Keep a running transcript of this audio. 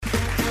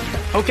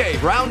Okay,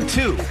 round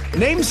two.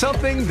 Name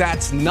something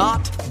that's not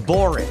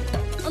boring.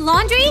 A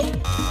laundry?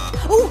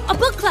 Ooh, a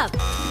book club.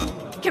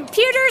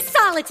 Computer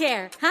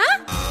solitaire,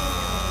 huh?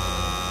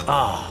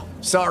 Ah,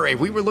 sorry,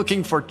 we were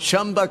looking for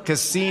Chumba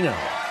Casino.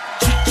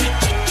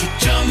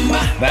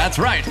 That's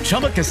right,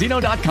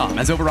 ChumbaCasino.com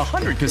has over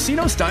 100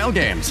 casino-style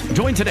games.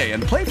 Join today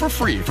and play for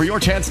free for your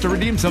chance to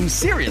redeem some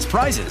serious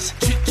prizes.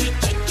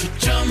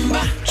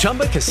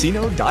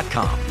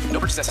 ChumbaCasino.com. No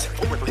purchase necessary.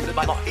 Void where prohibited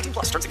by law. 18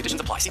 plus. Terms and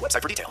conditions apply. See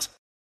website for details.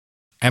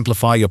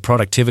 Amplify your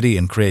productivity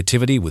and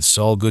creativity with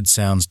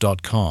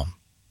SoulGoodSounds.com.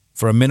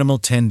 For a minimal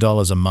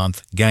 $10 a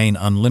month, gain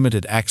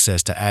unlimited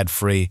access to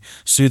ad-free,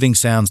 soothing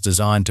sounds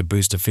designed to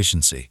boost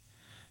efficiency.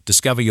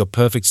 Discover your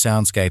perfect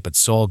soundscape at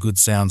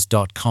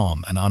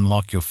SoulGoodSounds.com and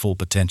unlock your full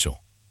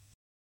potential.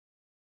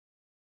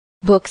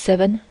 Book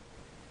 7,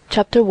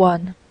 Chapter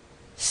 1,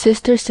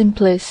 Sister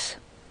Simplice.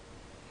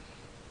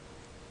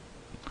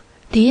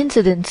 The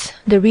incidents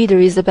the reader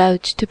is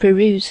about to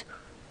peruse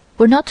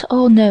were not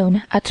all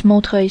known at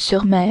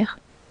Montreuil-sur-Mer,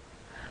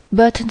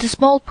 but the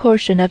small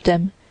portion of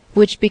them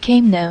which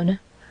became known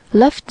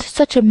left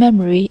such a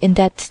memory in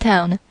that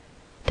town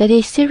that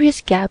a serious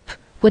gap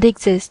would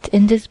exist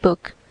in this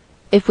book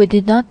if we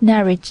did not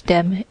narrate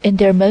them in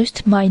their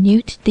most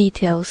minute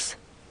details.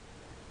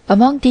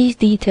 Among these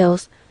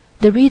details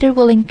the reader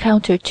will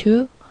encounter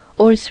 2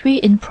 or 3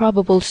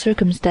 improbable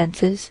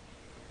circumstances,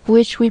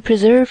 which we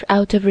preserve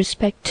out of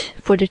respect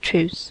for the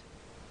truth.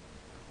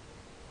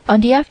 On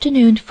the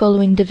afternoon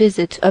following the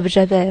visit of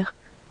Javert,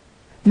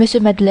 M.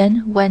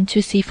 Madeleine went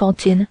to see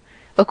Fantine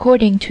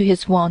according to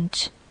his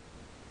wont.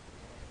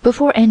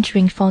 Before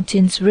entering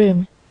Fantine's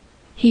room,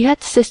 he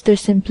had Sister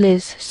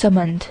Simplice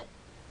summoned.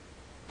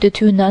 The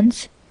 2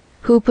 nuns,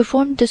 who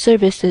performed the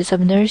services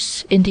of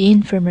nurse in the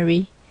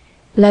infirmary,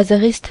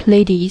 Lazarist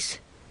ladies,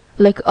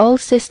 like all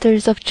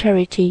sisters of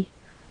charity,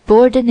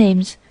 bore the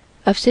names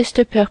of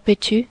Sister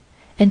Perpétue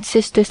and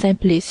Sister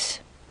Simplice.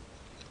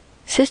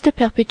 Sister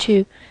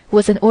Perpétue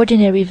was an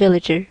ordinary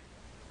villager,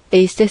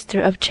 a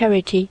sister of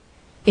charity,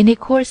 in a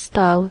coarse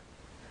style,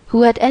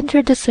 who had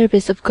entered the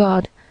service of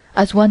God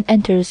as one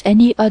enters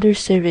any other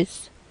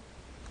service.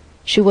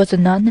 She was a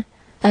nun,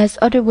 as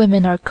other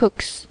women are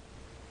cooks.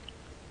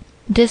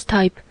 This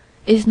type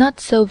is not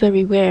so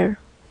very rare.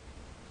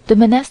 The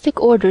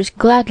monastic orders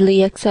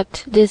gladly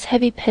accept this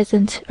heavy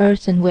peasant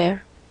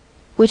earthenware,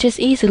 which is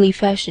easily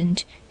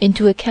fashioned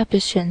into a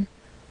Capuchin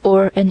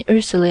or an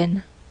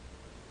Ursuline.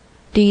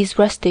 These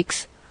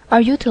rustics are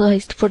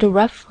utilized for the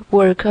rough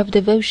work of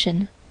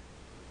devotion.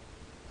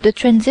 The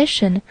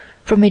transition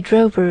from a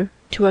drover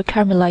to a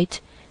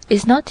Carmelite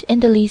is not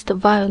in the least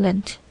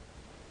violent.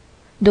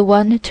 The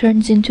one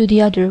turns into the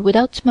other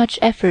without much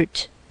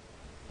effort.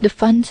 The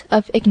fund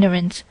of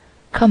ignorance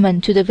common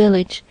to the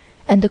village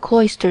and the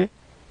cloister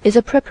is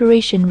a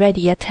preparation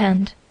ready at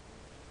hand,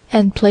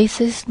 and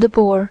places the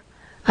boor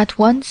at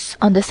once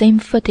on the same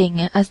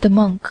footing as the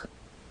monk,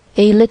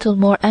 a little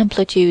more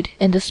amplitude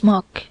in the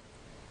smock,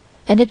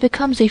 and it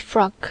becomes a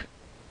frock.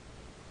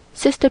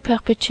 Sister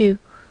Perpétue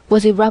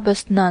was a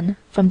robust nun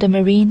from the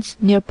Marines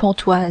near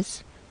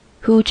Pontoise,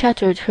 who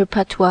chattered her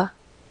patois,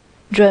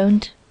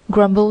 droned,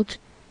 grumbled,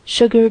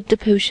 sugared the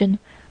potion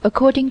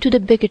according to the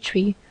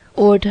bigotry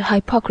or the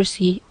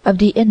hypocrisy of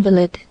the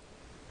invalid,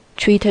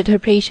 treated her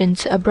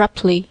patients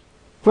abruptly,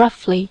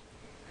 roughly,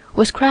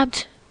 was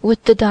crabbed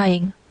with the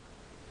dying,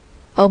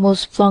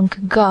 almost flung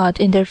God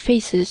in their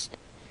faces,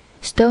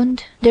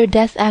 stoned their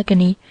death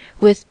agony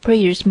with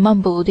prayers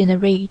mumbled in a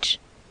rage,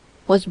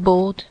 was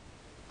bold,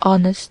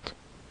 honest,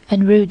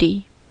 and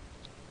ruddy.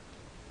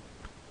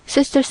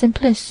 Sister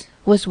Simplice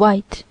was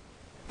white,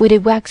 with a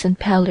waxen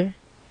pallor.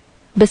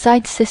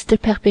 Beside Sister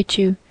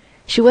Perpétue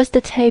she was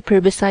the taper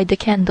beside the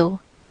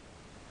candle.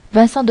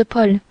 Vincent de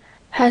Paul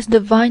has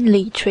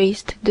divinely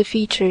traced the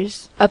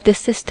features of the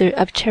Sister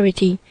of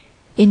Charity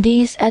in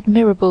these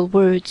admirable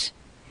words,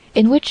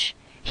 in which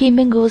he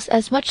mingles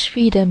as much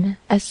freedom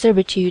as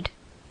servitude.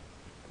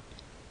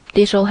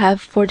 They shall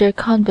have for their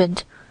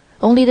convent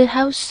only the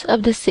house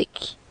of the sick,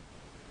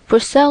 for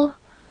cell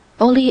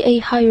only a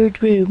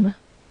hired room,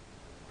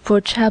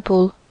 for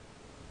chapel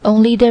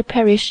only their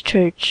parish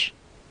church,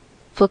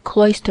 for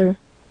cloister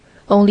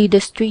only the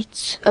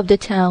streets of the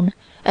town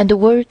and the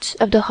wards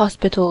of the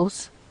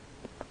hospitals,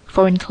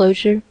 for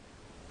enclosure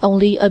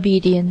only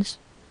obedience,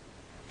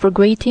 for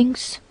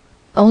gratings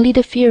only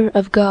the fear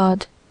of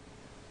God,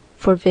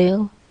 for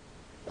veil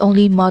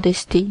only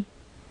modesty.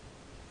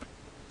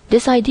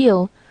 This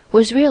ideal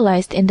was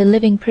realized in the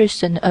living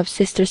person of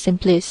Sister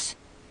Simplice.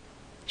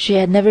 She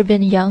had never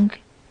been young,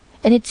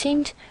 and it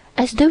seemed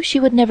as though she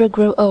would never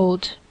grow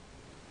old.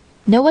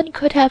 No one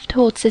could have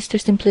told Sister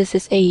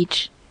Simplice's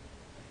age.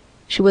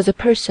 She was a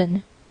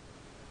person,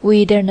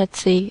 we dare not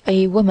say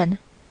a woman,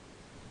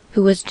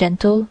 who was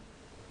gentle,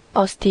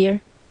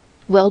 austere,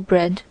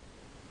 well-bred,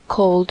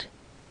 cold,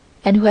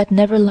 and who had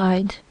never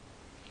lied.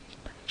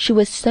 She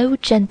was so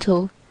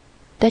gentle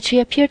that she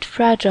appeared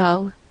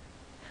fragile,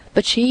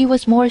 but she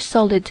was more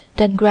solid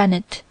than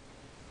granite.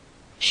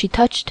 She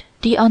touched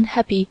the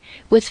unhappy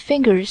with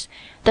fingers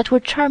that were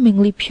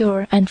charmingly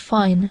pure and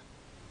fine,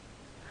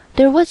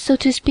 there was, so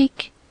to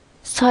speak,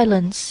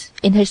 silence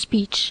in her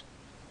speech.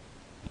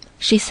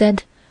 She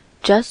said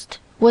just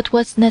what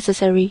was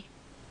necessary,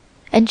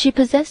 and she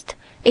possessed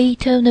a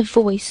tone of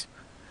voice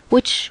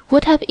which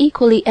would have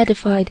equally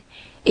edified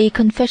a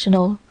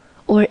confessional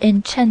or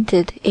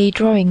enchanted a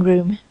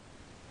drawing-room.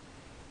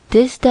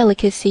 This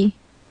delicacy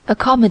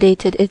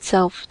accommodated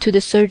itself to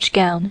the serge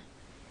gown,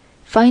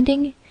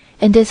 finding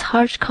in this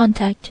harsh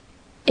contact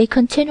a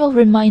continual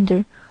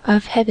reminder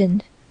of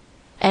heaven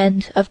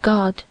and of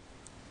God.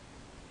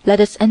 Let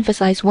us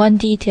emphasize one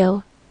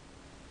detail: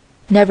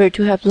 never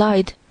to have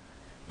lied,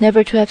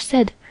 never to have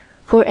said,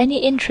 for any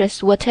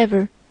interest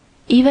whatever,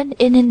 even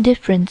in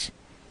indifference,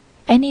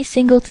 any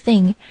single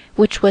thing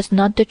which was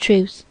not the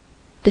truth,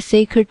 the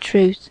sacred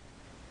truth,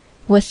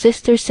 was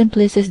Sister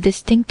Simplice's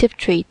distinctive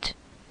trait.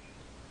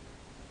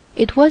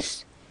 It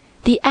was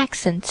the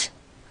accent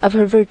of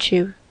her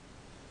virtue.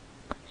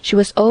 She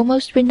was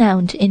almost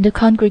renowned in the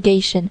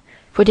congregation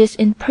for this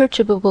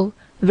imperturbable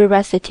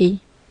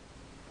veracity.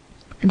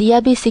 The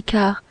Abbé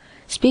Sicard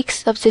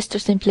speaks of Sister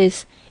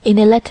Simplice in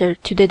a letter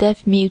to the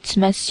deaf-mute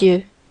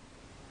Massieu.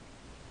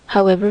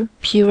 However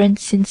pure and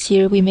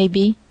sincere we may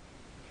be,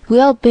 we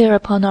all bear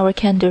upon our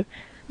candor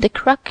the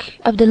crack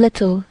of the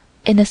little,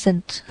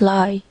 innocent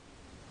lie.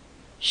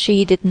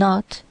 She did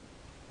not.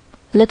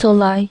 Little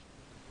lie,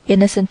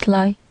 innocent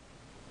lie.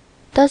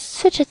 Does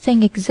such a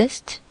thing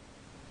exist?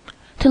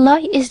 To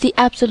lie is the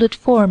absolute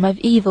form of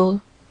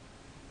evil.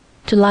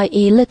 To lie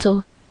a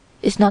little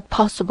is not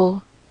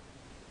possible.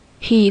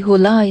 He who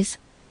lies,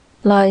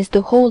 lies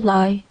the whole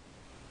lie.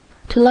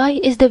 To lie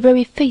is the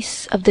very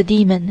face of the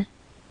demon.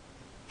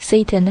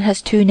 Satan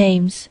has two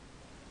names.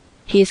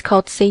 He is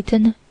called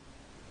Satan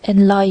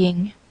and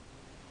lying.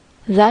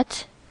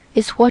 That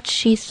is what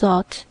she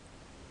thought,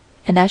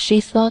 and as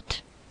she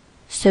thought,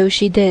 so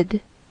she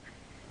did.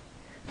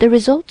 The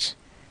result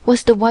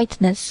was the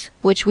whiteness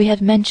which we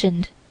have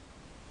mentioned,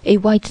 a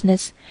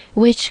whiteness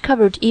which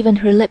covered even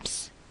her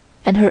lips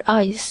and her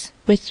eyes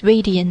with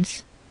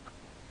radiance.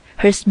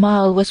 Her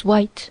smile was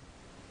white,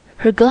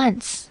 her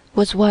glance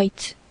was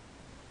white.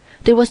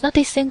 There was not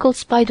a single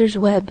spider's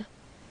web,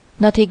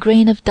 not a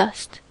grain of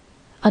dust,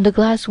 on the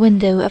glass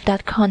window of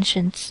that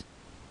conscience.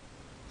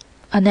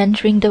 On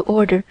entering the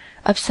order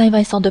of Saint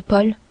Vincent de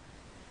Paul,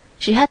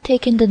 she had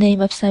taken the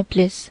name of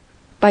Simplice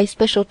by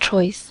special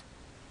choice.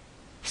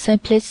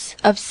 Simplice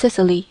of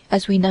Sicily,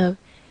 as we know,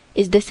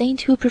 is the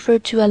saint who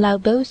preferred to allow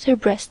both her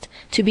breasts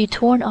to be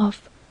torn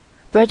off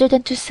rather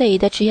than to say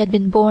that she had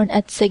been born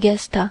at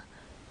Segesta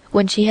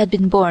when she had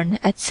been born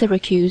at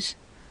Syracuse,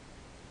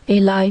 a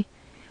lie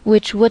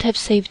which would have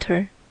saved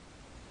her.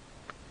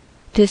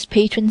 This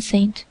patron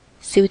saint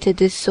suited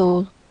this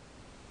soul.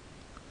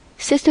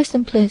 Sister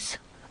Simplice,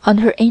 on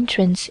her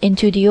entrance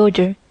into the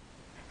order,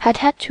 had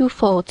had two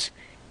faults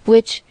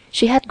which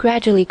she had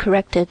gradually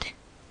corrected.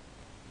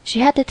 She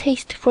had a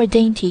taste for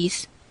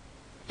dainties,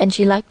 and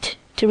she liked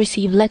to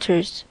receive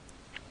letters.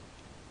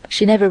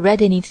 She never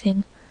read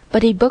anything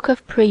but a book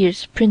of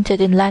prayers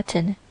printed in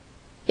Latin,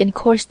 in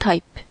coarse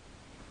type.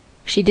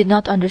 She did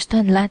not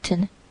understand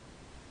Latin,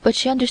 but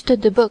she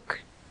understood the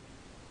book.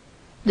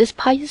 This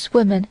pious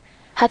woman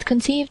had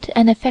conceived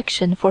an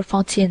affection for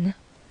Fantine,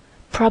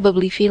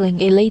 probably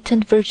feeling a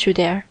latent virtue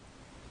there,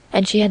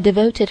 and she had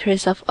devoted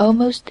herself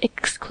almost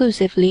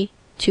exclusively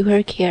to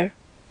her care.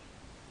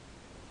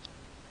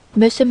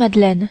 Monsieur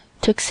Madeleine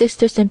took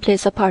Sister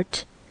Simplice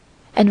apart,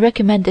 and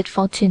recommended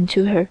Fantine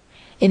to her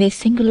in a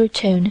singular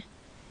tone,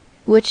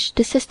 which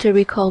the sister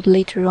recalled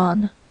later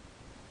on.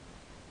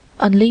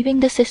 On leaving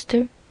the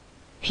sister,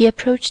 he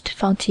approached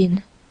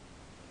Fantine.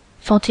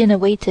 Fantine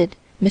awaited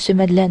Monsieur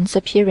Madeleine's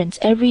appearance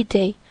every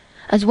day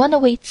as one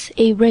awaits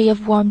a ray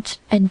of warmth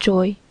and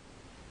joy.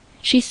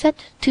 She said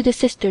to the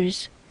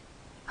sisters,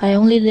 "I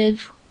only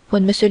live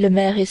when Monsieur le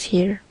Maire is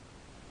here."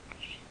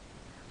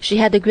 She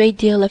had a great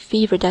deal of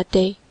fever that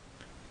day.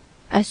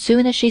 As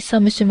soon as she saw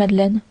Monsieur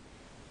Madeleine,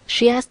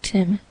 she asked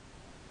him,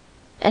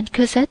 "And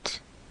Cosette?"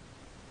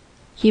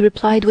 He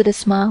replied with a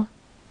smile,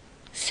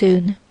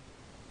 "Soon."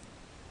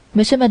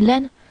 Monsieur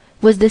Madeleine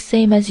was the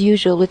same as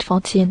usual with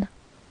Fantine,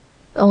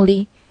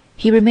 only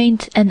he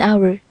remained an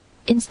hour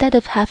instead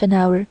of half an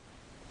hour,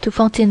 to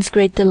Fantine's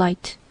great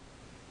delight.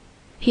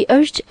 He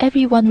urged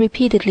every one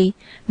repeatedly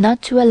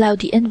not to allow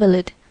the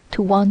invalid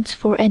to want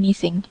for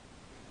anything.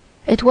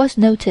 It was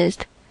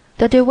noticed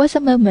that there was a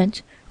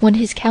moment when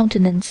his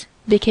countenance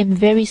became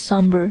very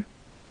sombre,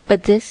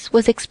 but this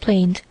was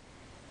explained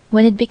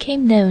when it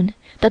became known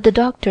that the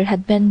doctor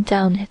had bent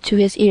down to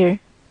his ear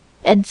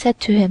and said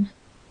to him,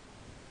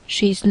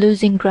 "She's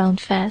losing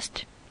ground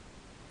fast."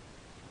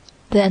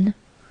 Then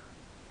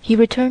he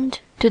returned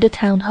to the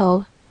town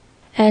hall,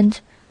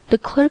 and the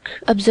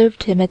clerk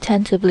observed him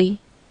attentively,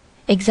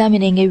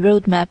 examining a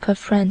road map of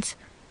France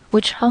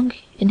which hung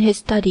in his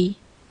study.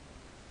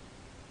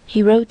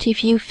 He wrote a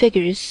few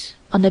figures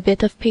on a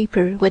bit of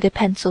paper with a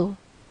pencil.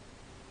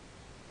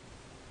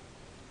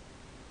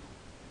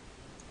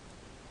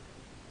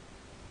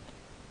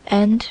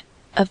 End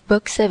of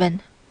Book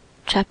 7,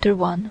 Chapter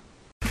 1.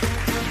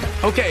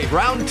 Okay,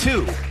 round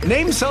two.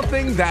 Name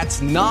something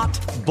that's not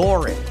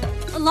boring.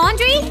 A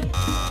laundry?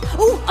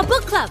 Ooh, a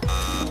book club.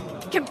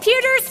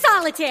 Computer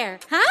solitaire,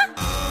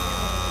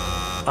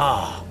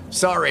 huh?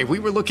 Sorry, we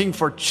were looking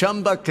for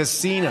Chumba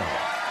Casino.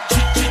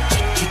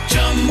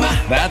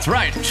 That's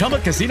right.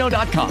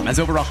 ChumbaCasino.com has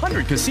over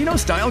 100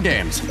 casino-style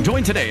games.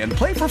 Join today and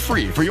play for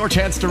free for your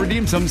chance to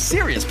redeem some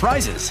serious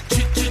prizes.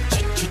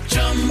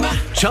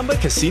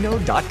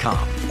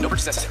 ChumbaCasino.com. No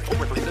purchase necessary. Void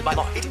where prohibited by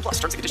law. 18 plus.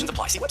 Terms and conditions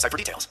apply. See website for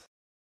details.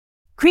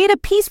 Create a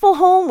peaceful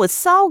home with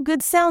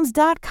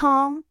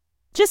solgoodsounds.com.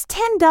 Just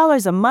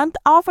 $10 a month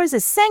offers a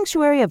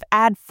sanctuary of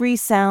ad-free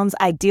sounds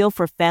ideal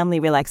for family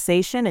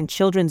relaxation and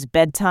children's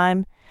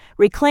bedtime.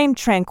 Reclaim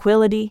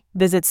tranquility.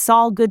 Visit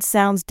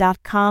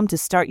solgoodsounds.com to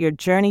start your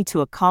journey to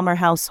a calmer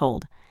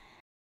household.